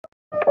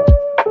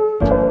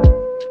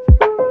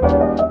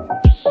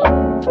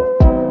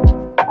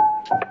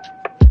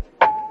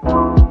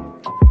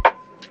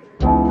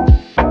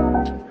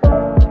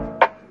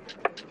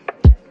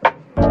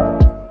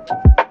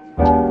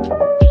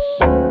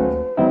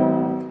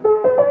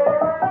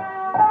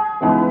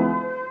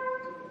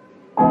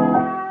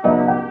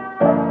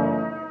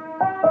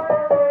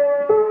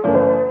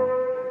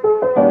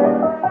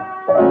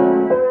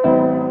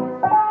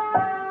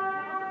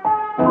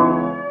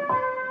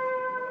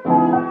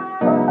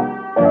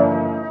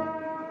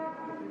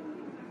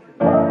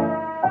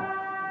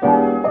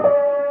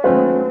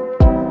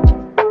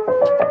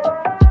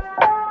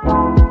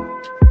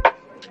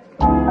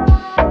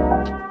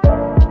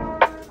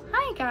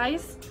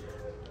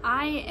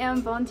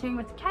volunteering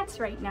with cats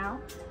right now.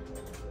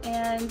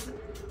 And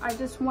I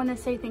just want to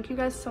say thank you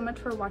guys so much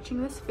for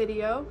watching this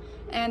video.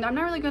 And I'm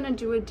not really going to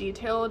do a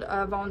detailed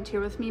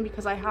volunteer with me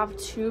because I have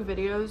 2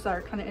 videos that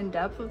are kind of in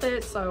depth with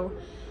it. So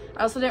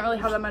I also didn't really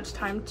have that much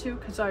time to,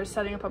 because I was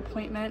setting up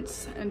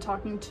appointments and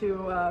talking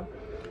to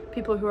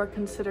people who are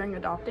considering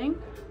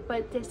adopting.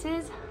 But this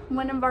is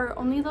one of our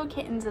only little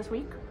kittens this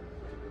week.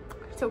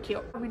 So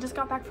cute. We just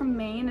got back from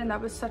Maine and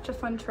that was such a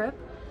fun trip.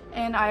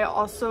 And I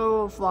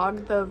also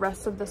vlogged the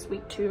rest of this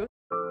week too.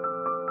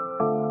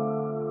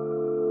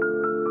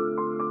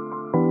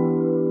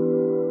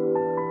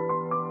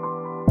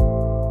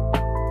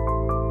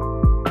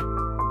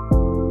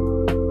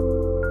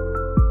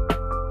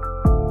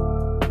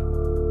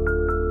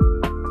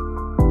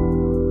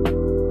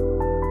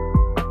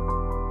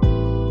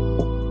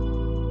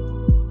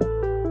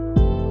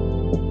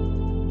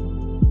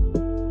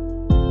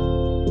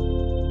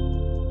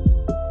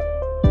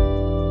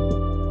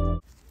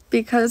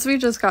 Because we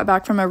just got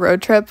back from a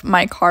road trip,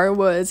 my car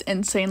was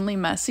insanely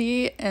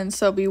messy, and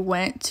so we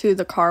went to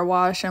the car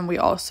wash and we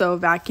also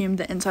vacuumed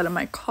the inside of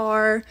my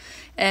car,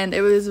 and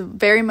it was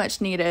very much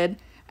needed.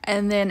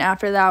 And then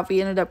after that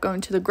we ended up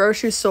going to the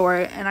grocery store,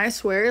 and I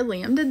swear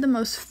Liam did the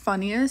most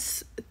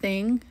funniest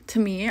thing to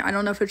me. I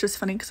don't know if it's just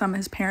funny because I'm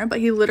his parent, but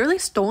he literally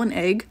stole an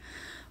egg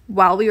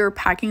while we were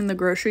packing the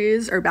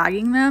groceries or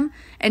bagging them,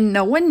 and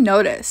no one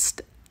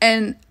noticed.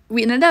 And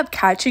we ended up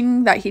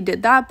catching that he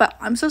did that, but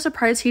I'm so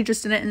surprised he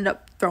just didn't end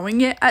up throwing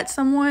it at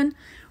someone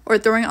or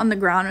throwing it on the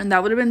ground, and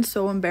that would have been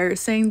so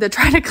embarrassing to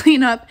try to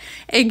clean up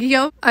egg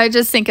yolk. I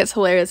just think it's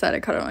hilarious that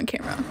I caught it on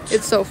camera.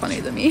 It's so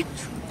funny to me.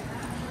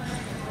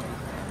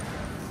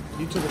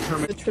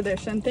 The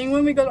tradition thing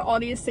when we go to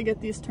Aldi's to get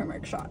these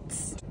turmeric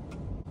shots.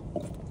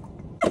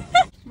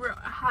 We're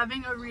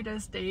having a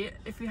Rita's date.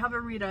 If you have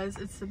a Rita's,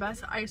 it's the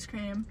best ice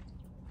cream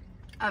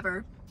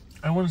ever.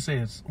 I wouldn't say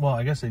it's, well,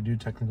 I guess they do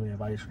technically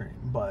have ice cream,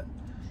 but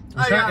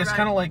it's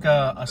kind of like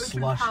a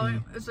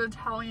slushy. It's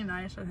Italian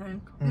ice, I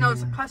think. No,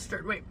 it's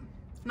custard. Wait.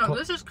 No,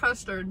 this is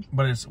custard.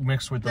 But it's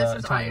mixed with the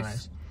Italian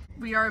ice.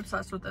 We are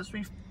obsessed with this.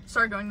 We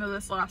started going to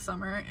this last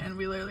summer, and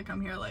we literally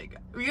come here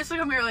we used to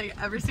come here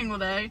every single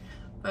day,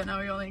 but now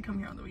we only come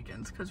here on the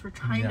weekends because we're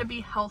trying to be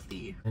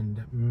healthy.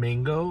 And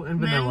mango and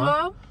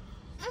vanilla.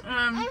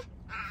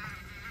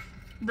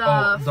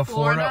 The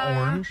Florida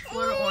orange.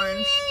 Florida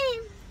orange.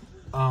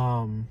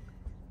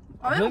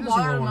 I think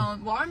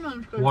watermelon.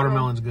 Watermelon's good.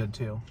 Watermelon's good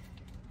too.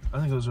 I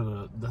think those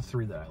are the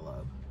 3 that I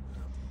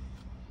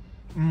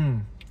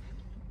love.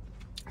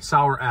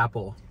 Sour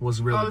apple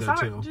was really good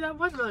too. Dude, that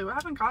was really. We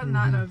haven't gotten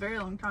that in a very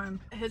long time.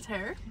 His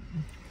hair.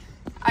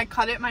 I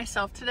cut it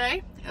myself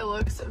today. It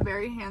looks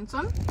very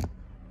handsome.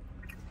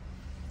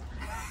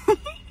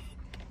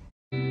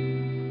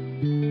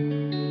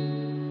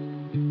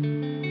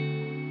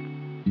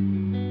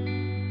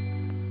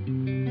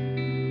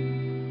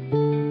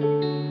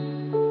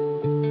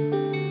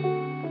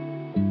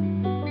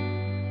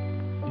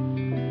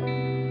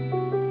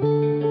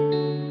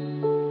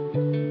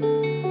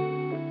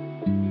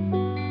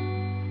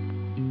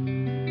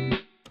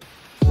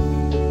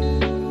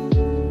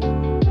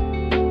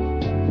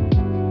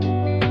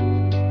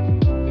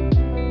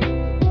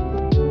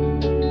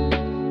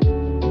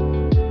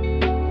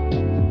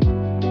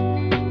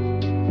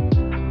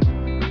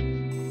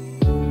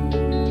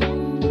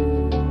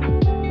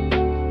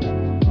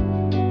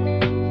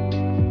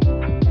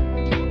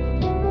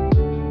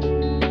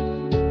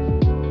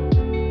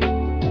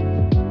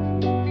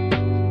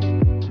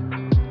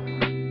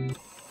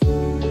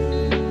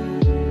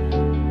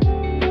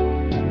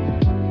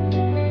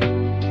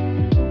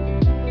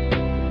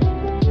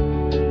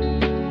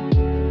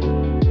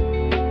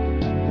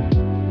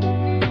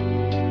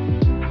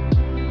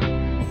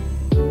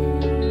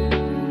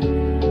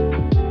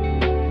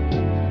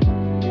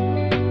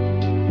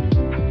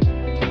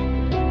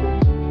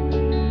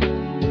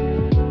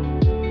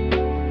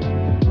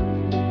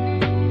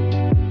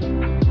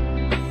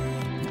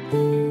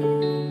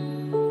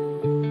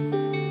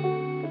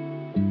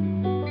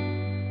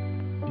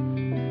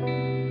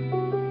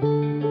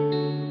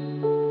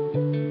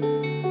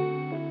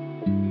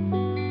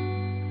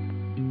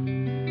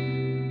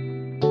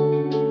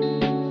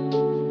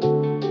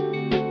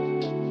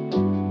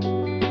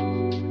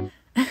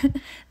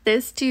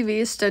 This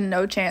TV stood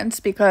no chance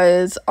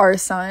because our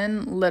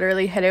son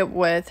literally hit it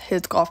with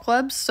his golf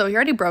clubs. So he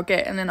already broke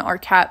it, and then our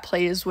cat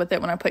plays with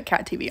it when I put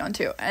cat TV on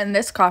too. And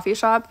this coffee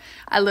shop,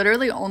 I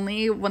literally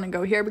only want to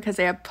go here because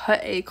they have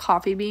put a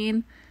coffee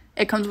bean.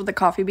 It comes with a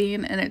coffee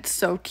bean, and it's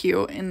so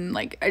cute, and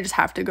like I just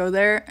have to go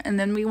there. And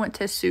then we went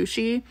to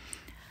sushi,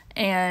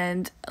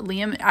 and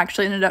Liam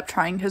actually ended up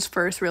trying his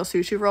first real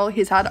sushi roll.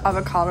 He's had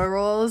avocado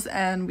rolls,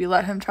 and we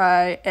let him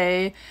try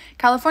a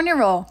California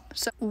roll.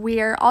 So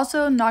we're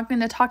also not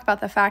going to talk about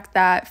the fact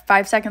that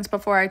 5 seconds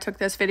before I took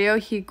this video,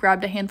 he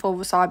grabbed a handful of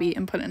wasabi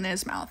and put it in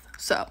his mouth.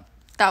 So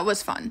that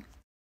was fun.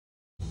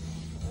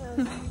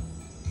 Is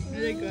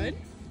it good?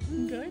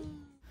 Good.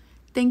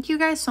 Thank you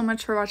guys so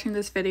much for watching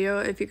this video.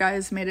 If you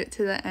guys made it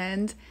to the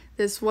end,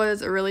 this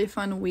was a really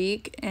fun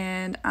week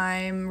and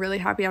I'm really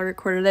happy I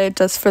recorded it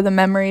just for the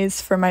memories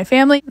for my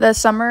family. The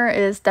summer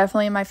is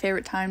definitely my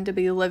favorite time to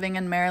be living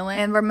in Maryland,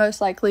 and we're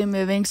most likely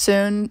moving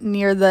soon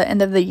near the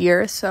end of the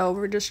year, so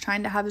we're just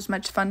trying to have as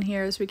much fun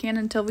here as we can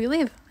until we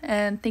leave.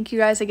 And thank you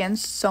guys again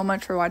so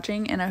much for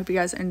watching, and I hope you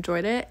guys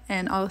enjoyed it,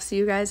 and I'll see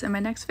you guys in my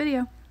next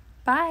video.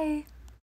 Bye!